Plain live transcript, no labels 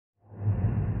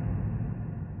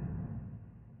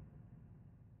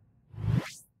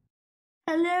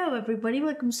Hello, everybody.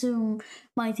 Welcome to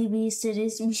my TV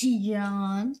studios. Me,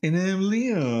 John. And I'm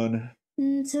Leon.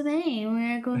 Today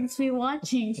we're going to be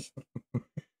watching.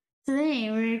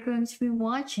 Mashle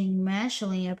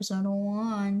episode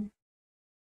 1.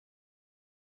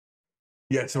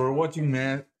 Yeah, so we're watching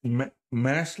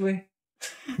Mashle.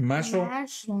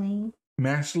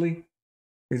 Mashle.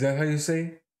 Is that how you say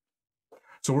it?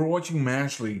 So we're watching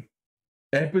Mashle,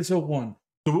 episode 1.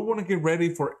 So we want to get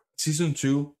ready for season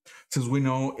 2, since we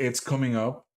know it's coming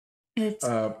up.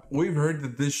 We've heard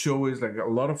that this show is like a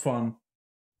lot of fun,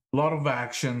 a lot of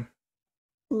action.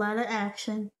 And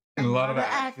a lot of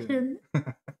action.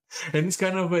 And it's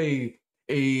kind of a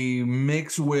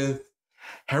mix with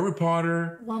Harry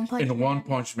Potter and One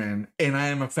Punch Man. And I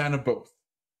am a fan of both.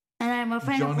 And I'm a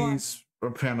fan Johnny's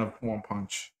a fan of One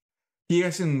Punch. He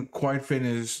hasn't quite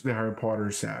finished the Harry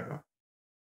Potter saga.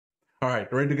 All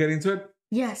right, ready to get into it?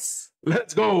 Yes.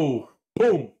 Let's go.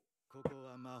 Boom.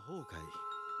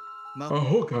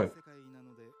 Mahokai.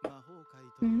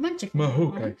 Magic.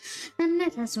 Mahokai. And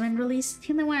it has been released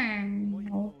in the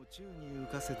world.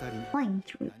 Flying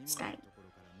through the sky.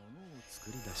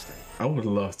 I would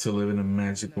love to live in a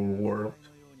magical world.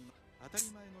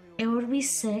 It would be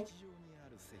sick,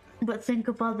 but think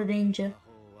about the danger.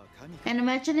 And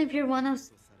imagine if you're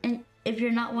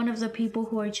not one of the people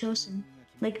who are chosen,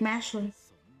 like Mashle.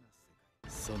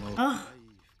 Oh.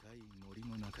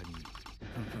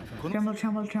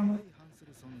 Tremble.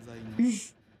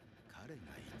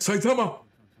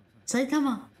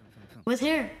 Saitama! With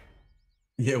hair!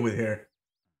 Yeah, with hair.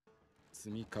 積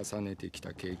み重ねてき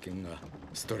た経験が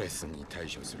ストレスに対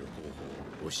処する方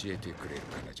法を教えてくれる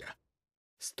からじゃ。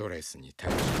ストレスに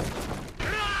対処する。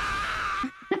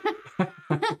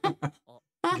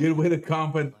Good way to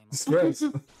combat stress.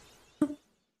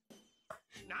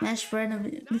 Mash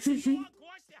Burnedead.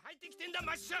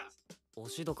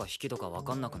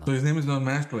 So his name is not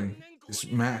Mashle. It's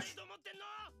Mash.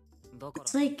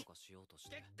 It's like...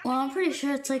 Well, I'm pretty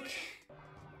sure it's like...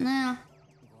 Nah.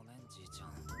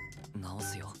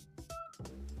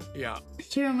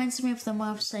 He reminds me of the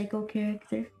Mob Psycho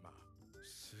character.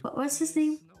 What's his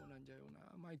name?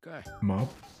 Mob?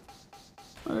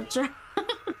 Oh, that's right.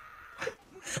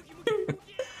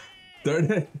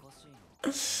 Burnedead.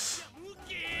 Is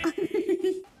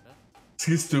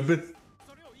he stupid?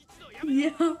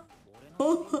 Yeah.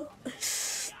 Oh.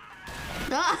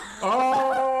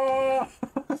 Oh!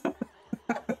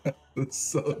 That's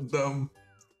so dumb.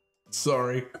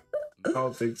 Sorry.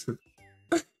 I'll fix it.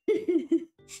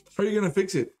 How are you gonna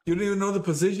fix it? You don't even know the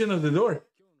position of the door.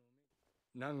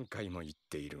 何回も言っ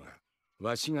ているが、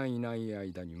わしがいない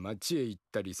間に町へ行っ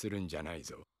たりするんじゃない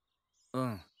ぞ。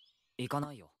行か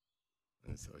ないよ。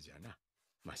そうじゃな。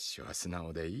マッシュは素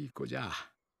直でいい子じゃ。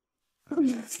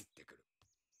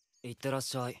行ってらっ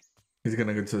しゃい。He's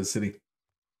gonna go to the city.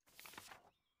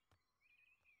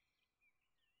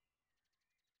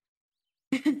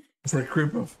 It's like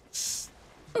creep off.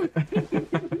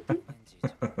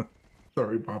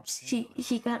 Sorry, Pops. He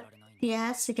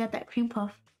has to get that cream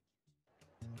puff.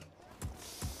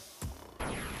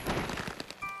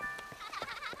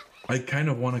 I kind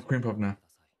of want a cream puff now.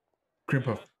 Cream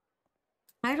puff.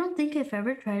 I don't think I've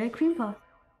ever tried a cream puff.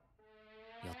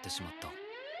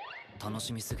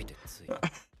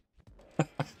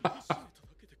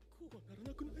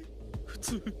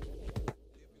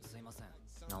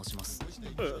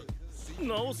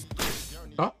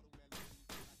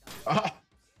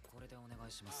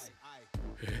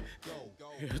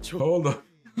 Hold on.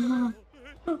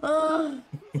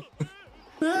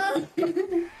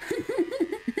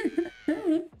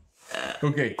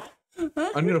 Okay,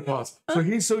 I need to pause. So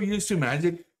he's so used to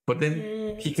magic, but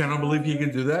then he cannot believe he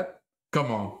can do that?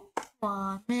 Come on.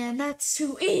 Aw, man, that's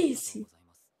too easy.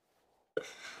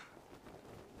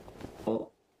 Oh.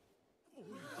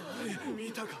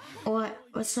 What?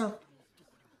 What's up?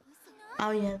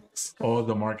 Oh, yeah. All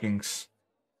the markings.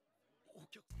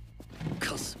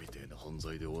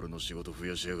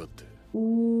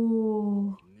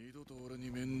 Ooh.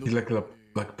 He's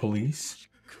like police?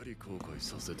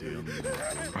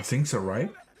 I think so,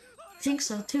 right? I think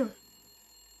so, too.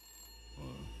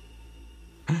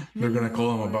 They're gonna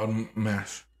call him about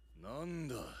MASH.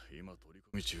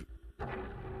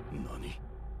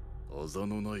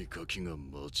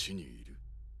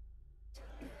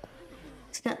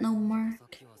 He's got no mark.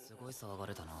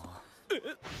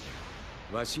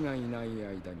 わしがいない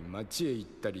間に町へ行っ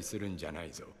たりするんじゃな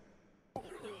いぞ。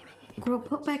Girl,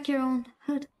 put back your own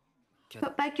hood.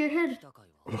 Put back your head.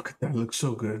 Look at that, looks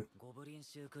so good.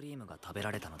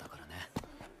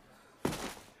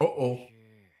 Uh-oh.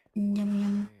 Yum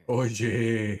yum. Oh,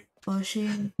 yeah. Oh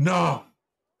shit. No!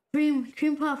 Cream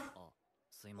puff.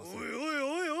 すいません。おいおいお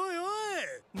いおいお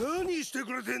い、何して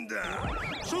くれてんだ。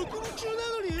職務中な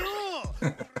のによ。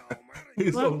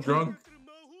 He's so drunk.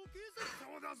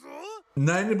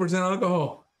 90%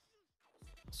 alcohol.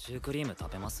 シュークリーム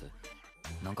食べます？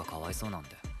なんかかわいそうなんで。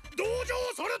同情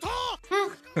された。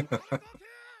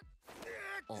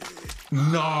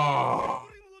 No.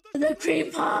 The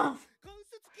cream puff. 関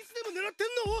節キスでも狙ってん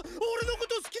の？俺のこ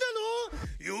と好きな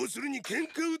の？要するに喧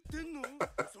嘩売ってんの？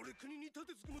それ国に立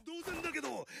てつくも同然だけ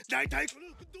ど、大体こ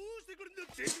の服どうしてくるんだ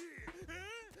って。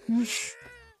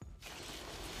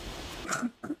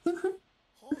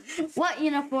What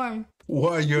uniform?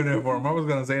 What uniform? I was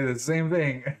gonna say the same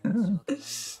thing.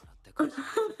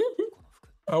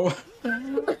 Oh.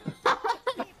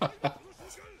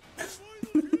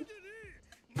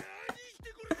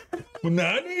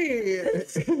 Nani?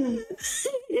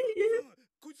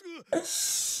 こいつが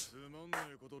つまんない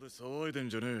ことで騒いでん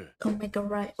じゃねえ。 Don't make a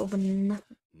right over nothing.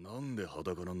 なんで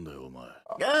裸なんだよお前。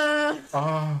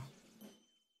 Ah.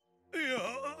 い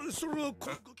や、それはこ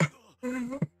のガキだ。こ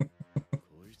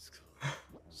いつか。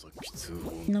さっき通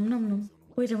報。 Num num num.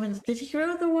 Wait a minute. Did he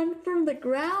throw the one from the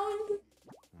ground?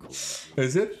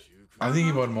 Is it? I think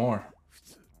he bought more.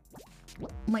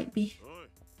 Might be.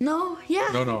 No,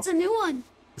 yeah, No. it's a new one.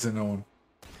 It's a no one.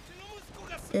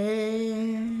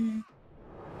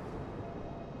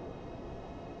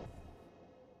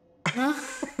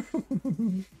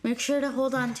 Make sure to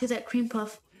hold on to that cream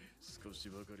puff. 少し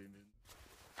ばかりね。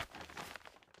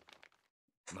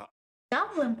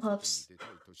 Goblin puffs. 出たい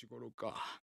年頃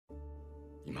か。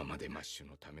今までマッシュ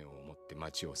のためを思って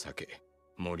町を避け、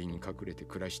森に隠れて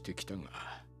暮らしてきたが。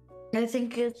 I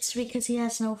think it's because he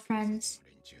has no friends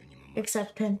連中にも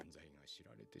except him. 存在が知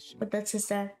られてしま But that's his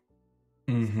dad.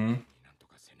 Mm-hmm. なんと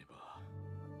かせねば。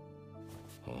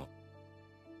あ、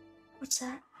 What's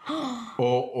that?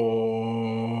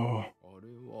 Oh. あれ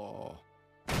は。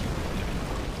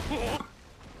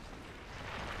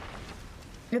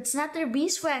 It's not their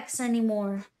beeswax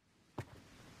anymore.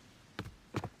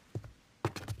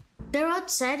 They're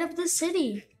outside of the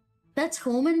city. That's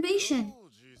home invasion.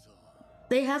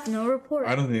 They have no report.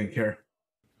 I don't even care.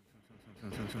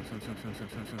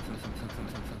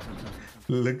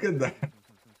 Look at that.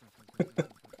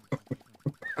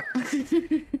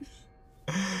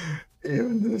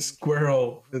 Even the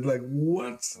squirrel is like,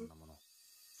 what?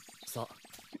 さあ、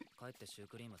帰ってシュー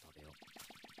クリーム食べよう。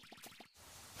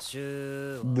シ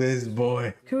ューは This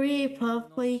boy. Creamy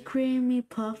puffy, creamy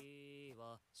puff.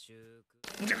 シュー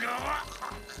ク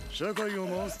社会を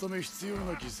回すため必要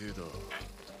な犠牲だ。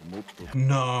もっと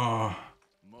No.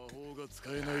 魔法が使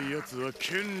えない奴は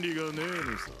権利がねえ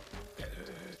のさ。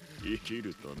生き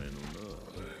るためのな。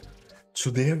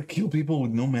 So they have killed people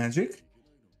with no magic?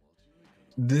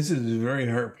 This is very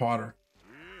Harry Potter.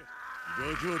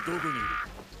 ガキはどこ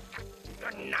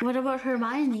にいる？ What about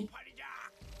Hermione?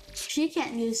 She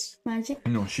can't use magic.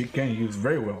 No, she can use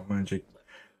very well magic.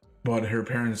 But her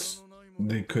parents,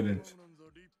 they couldn't.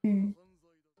 い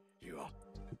や、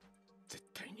絶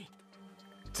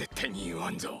対に言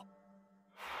わんぞ。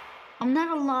 I'm not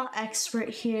a law expert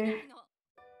here,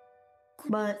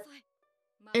 but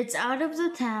it's out of the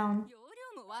town.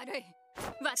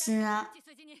 It's not.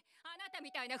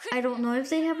 I don't know if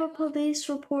they have a police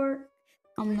report.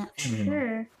 I'm not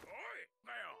sure.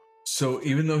 So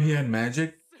even though he had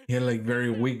magic, he had like very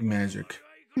weak magic.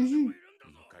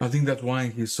 I think that's why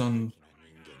his son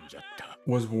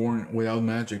was born without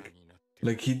magic.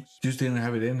 Like he just didn't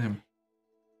have it in him.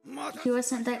 He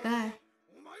wasn't that guy.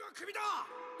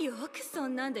 よくそ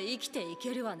んなんで生きてい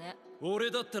けるわね。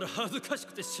俺だったら恥ずかし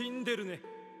くて死んでるね。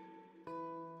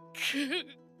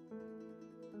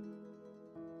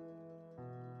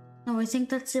No, I think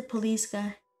that's the police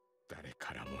guy. 誰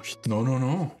からも否定 No.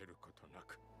 されることな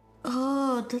く。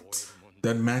 Oh, that's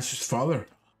That Mash's father.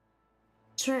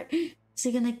 right. Is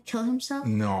he gonna kill himself?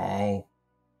 No.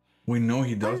 We know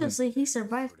he doesn't. Obviously, he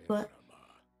survived, but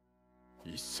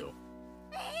いっそ。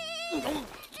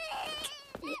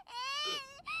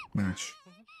 Mash.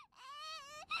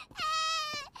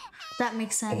 that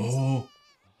makes sense. Oh.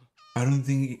 I don't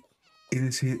think it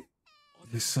is his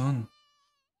son.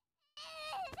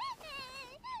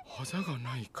 技が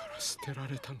ないから捨てら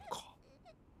れたのか。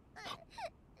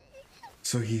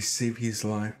 So he saved his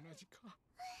life. 同じか。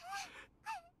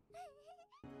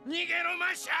逃げろマ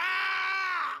ッシャー。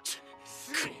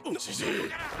じじい、おい、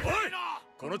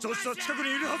この調子は近くに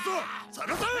いるはずだ。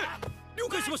探せ。了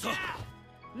解しました。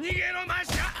逃げろマッ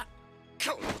シャ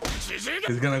ー。このじじいが。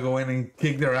 He's gonna go in and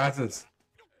kick their asses.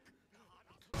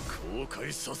 後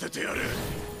悔させてやる。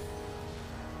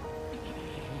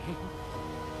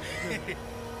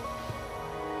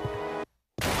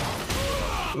 Oh.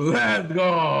 Let's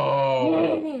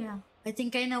go. Yeah. I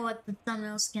think I know what the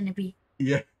thumbnail's gonna be.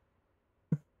 Yeah.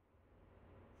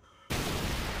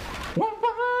 One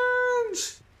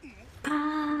punch.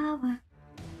 Power.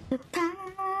 The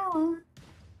power.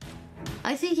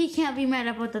 I think he can't be mad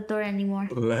about the door anymore.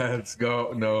 Let's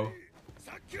go. No.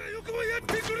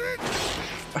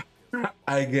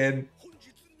 Again.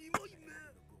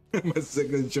 My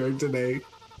second shirt today.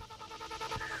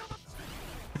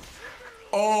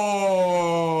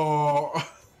 Oh,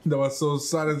 that was so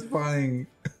satisfying.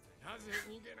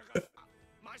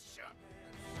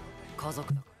 家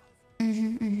族だか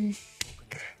Mm-hmm. ら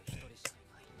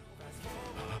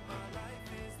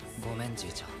ごめんじ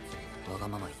いちゃんわが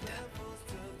まま言って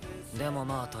でも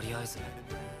まあとりあえず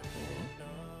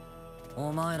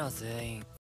お前ら全員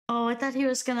Oh, I thought he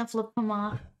was gonna flip him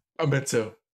off. I bet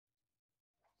so.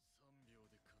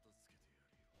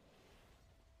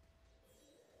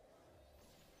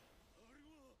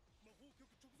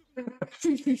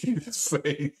 His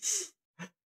face.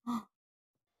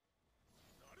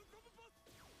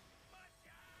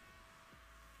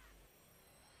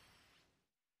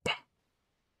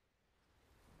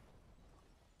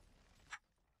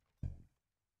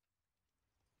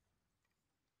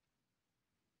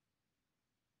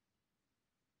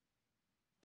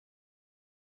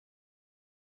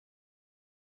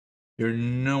 You're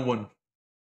no one.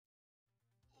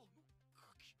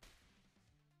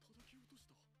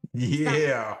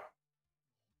 Yeah.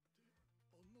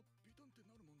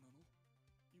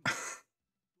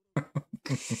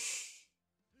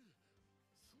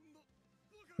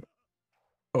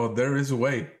 Oh, there is a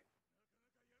way.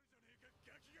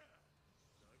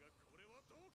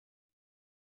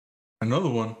 Another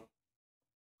one.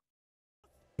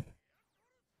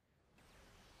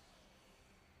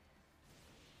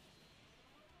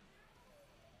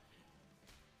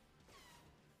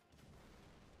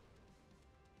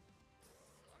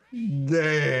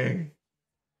 Dang.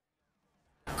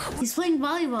 He's playing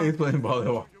volleyball. He's playing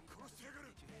volleyball.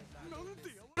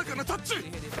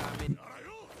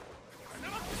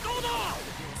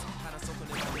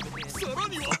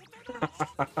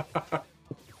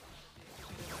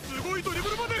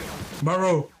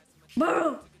 Baro.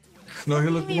 Bro. No, he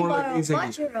looks more like Baro. Iseki.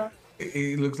 Bachiro.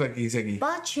 He looks like Iseki.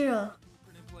 Bachiro.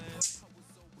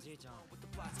 じいちゃん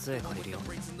杖借りるよ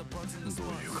He's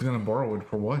gonna borrow it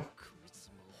for what?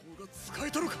 使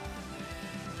えたのか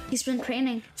He's been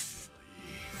training.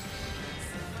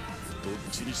 どっ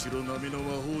ちにしろ波の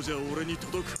魔法じゃ俺に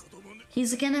届くこともね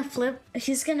He's gonna flip.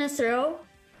 He's gonna throw.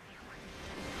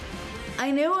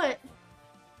 I knew it.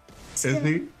 Is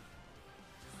he?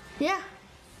 Yeah.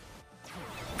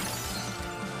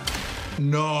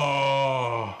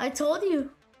 No. I told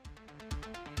you.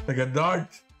 Like a dart.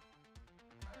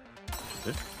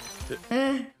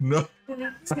 Eh. No.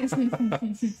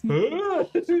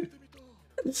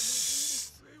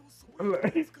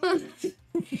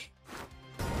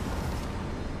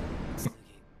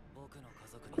 僕の家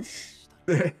族にし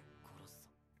たい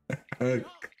殺す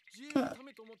ジーのた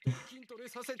めと思って筋トレ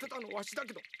させてたのわしだ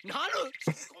けどなる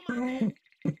そこまでもう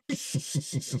お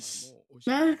し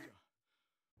まいじゃ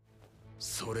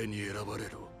それに選ばれ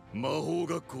ろ魔法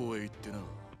学校へ行ってな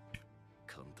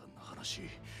簡単な話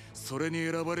それに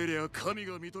選ばれりゃ神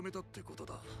が認めたってこと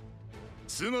だ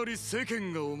つまり世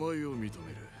間がお前を認める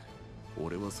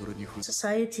俺はそれに不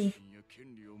Society. や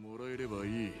権利をもらえればい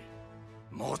い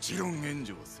もちろん援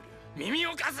助をする耳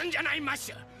を貸すんじゃないマッ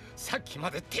シュさっきま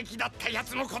で敵だったや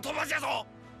つの言葉じゃぞ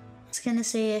It's gonna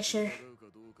say, yeah, sure. か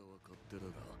どうかは勝手だ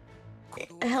が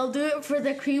He'll do it for the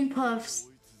cream puffs.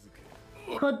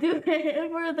 He'll do it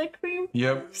for the cream.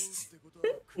 Yep.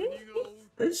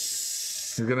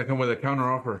 He's gonna come with a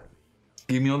counter offer.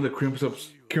 Give me all the cream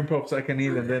puffs I can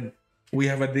eat, and then we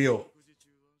have a deal.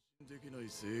 できない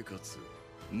生活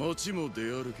街も出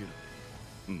歩けな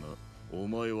いまお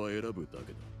前は選ぶだ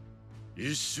けだ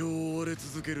一生追われ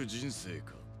続ける人生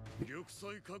か玉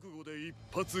砕覚悟で一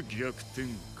発逆転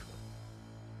か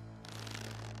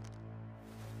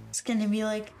It's gonna be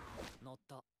like, 乗っ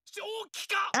た正気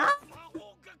かあ魔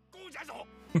法学校じゃぞ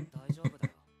大丈夫だ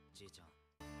よじいちゃ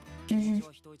ん気持ち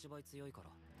は人一倍強いか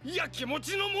らいや気持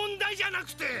ちの問題じゃな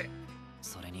くて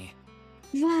それに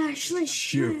Mashle,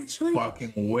 Shoot, Mashle.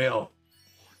 fucking well.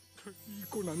 いい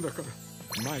子なんだか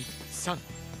らマイさん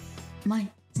My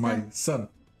My son.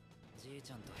 じい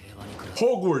ちゃんと平和に暮らす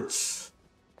Hogwarts.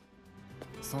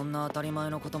 そんな当たり前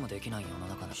のこともできない世の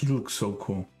中だ He looks so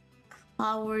cool.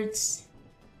 Hogwarts.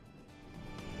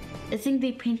 I think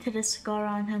they painted a scar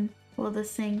on him. Well, the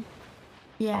thing.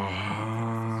 Yeah.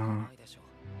 Ah, ないでしょ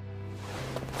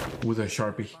with a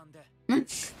sharpie. ファンで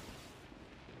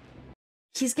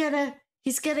He's got a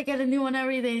He's gonna get a new one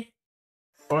every day.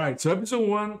 All right, so episode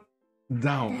 1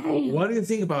 down. What do you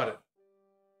think about it?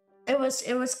 It was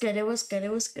good. It was good.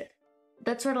 It was good.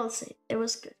 That's what I'll say. It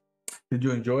was good. Did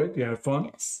you enjoy it? You had fun?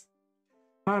 Yes.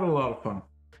 I had a lot of fun.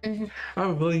 I have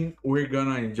a feeling we're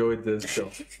gonna enjoy this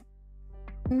show.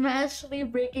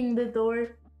 Mashle breaking the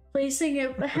door, placing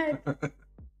it back,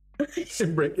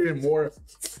 And breaking it more.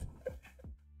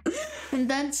 and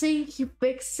then saying he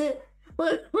fixed it.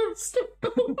 What's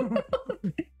the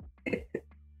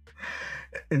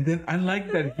And then I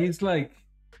like that he's like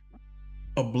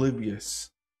oblivious.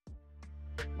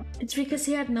 It's because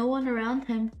he had no one around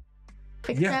him.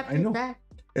 Except I know. that.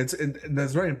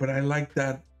 That's right, but I like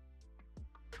that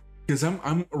because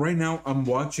I'm right now I'm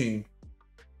watching.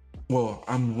 Well,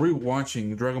 I'm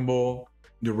rewatching Dragon Ball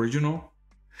the original,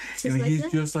 and like he's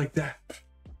that? just like that.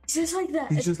 He's just like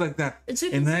that. He's just like that, it's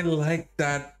and I like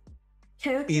that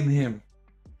character. in him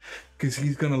because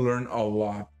he's gonna learn a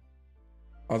lot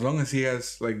as long as he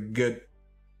has like good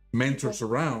mentors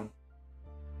around.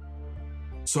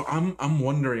 So I'm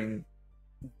wondering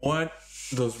what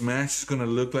those Mash is gonna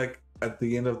look like at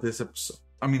the end of this episode.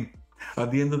 I mean,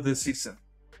 at the end of this season.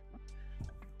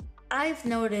 I've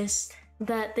noticed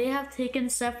that they have taken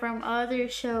stuff from other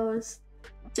shows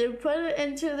to put it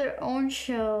into their own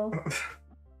show.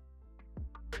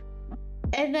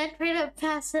 And then try to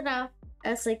pass it off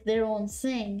as like their own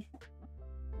thing.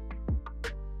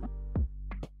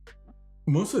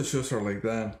 Most of the shows are like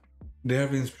that. They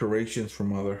have inspirations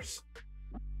from others.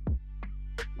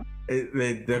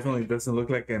 It definitely doesn't look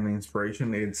like an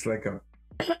inspiration. It's like a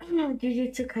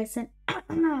Jujutsu Kaisen.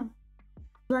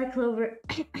 Black Clover.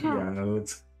 yeah,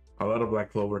 it's a lot of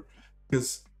Black Clover.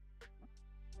 Because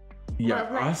But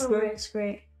Black Clover is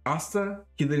great. Asta,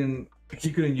 he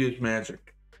couldn't use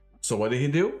magic. So what did he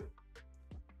do?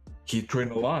 He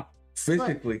trained a lot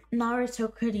physically. But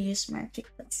Naruto could use magic.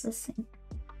 That's the thing.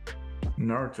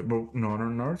 Naruto, but no,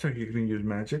 Naruto he couldn't use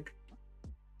magic.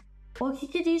 Well, he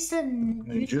could use the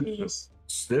ninjutsu.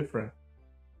 It's different.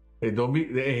 Hey, don't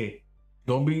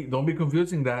be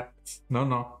confusing that.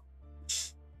 No.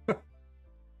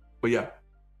 But yeah,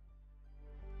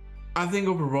 I think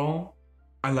overall,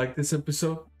 I like this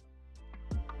episode.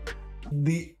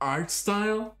 The art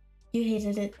style, You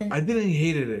hated it then. I didn't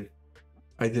hate it.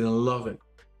 I didn't love it.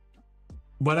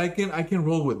 But I can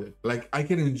roll with it. Like I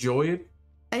can enjoy it.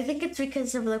 I think it's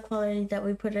because of the quality that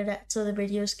we put it at, so the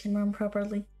videos can run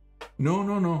properly.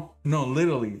 No,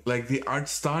 literally. Like the art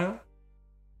style.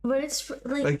 But it's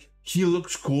Like he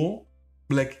looks cool.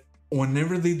 Like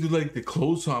whenever they do like the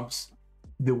close-ups,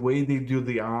 the way they do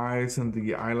the eyes and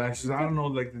the eyelashes, I don't know,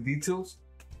 like the details.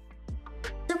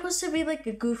 it's supposed to be like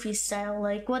a goofy style,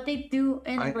 like what they do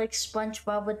in like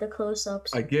SpongeBob with the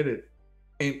close-ups. I get it.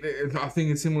 And I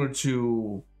think it's similar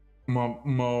to Mob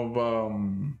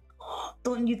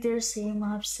Don't you dare say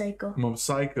Mob Psycho. Mob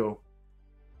Psycho.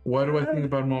 What do I think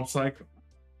about Mob Psycho?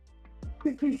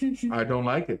 I don't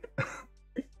like it.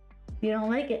 You don't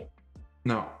like it?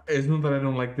 No, it's not that I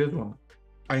don't like this one.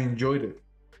 I enjoyed it.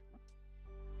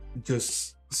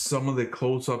 Just some of the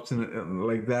close-ups and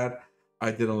like that, I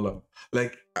didn't love.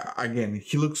 Like again,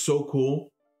 he looks so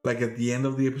cool. Like at the end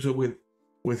of the episode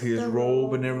with his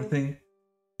robe and everything,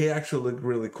 he actually looked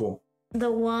really cool.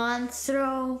 The wand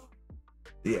throw.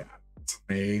 Yeah, it's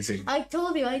amazing. I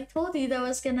told you that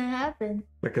was gonna happen.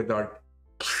 Like a dart.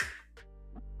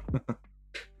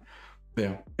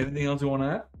 Yeah. Anything else you want to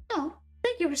add? No.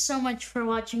 Thank you so much for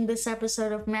watching this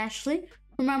episode of Mashle.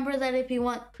 Remember that if you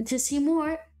want to see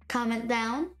more, comment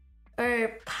down.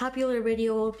 Our popular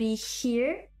video will be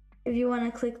here. If you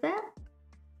want to click that.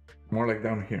 More like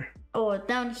down here. Oh,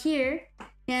 down here.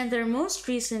 And their most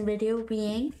recent video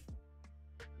being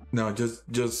No, just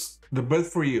the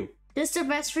best for you. just the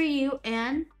best for you.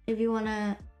 And if you want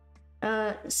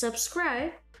to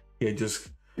subscribe, Yeah, just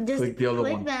click the other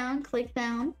one. Click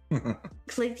down.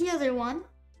 Click the other one.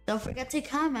 Don't forget to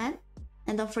comment.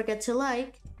 And don't forget to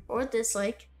like or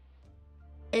dislike.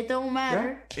 It don't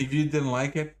matter. Yeah. If you didn't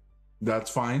like it, that's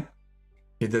fine.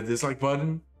 Hit the dislike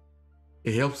button.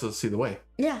 It helps us see the way.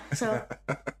 Yeah, so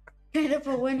kind of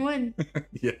a win-win.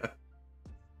 Yeah.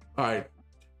 All right.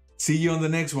 See you on the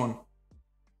next one.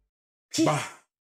 Bye.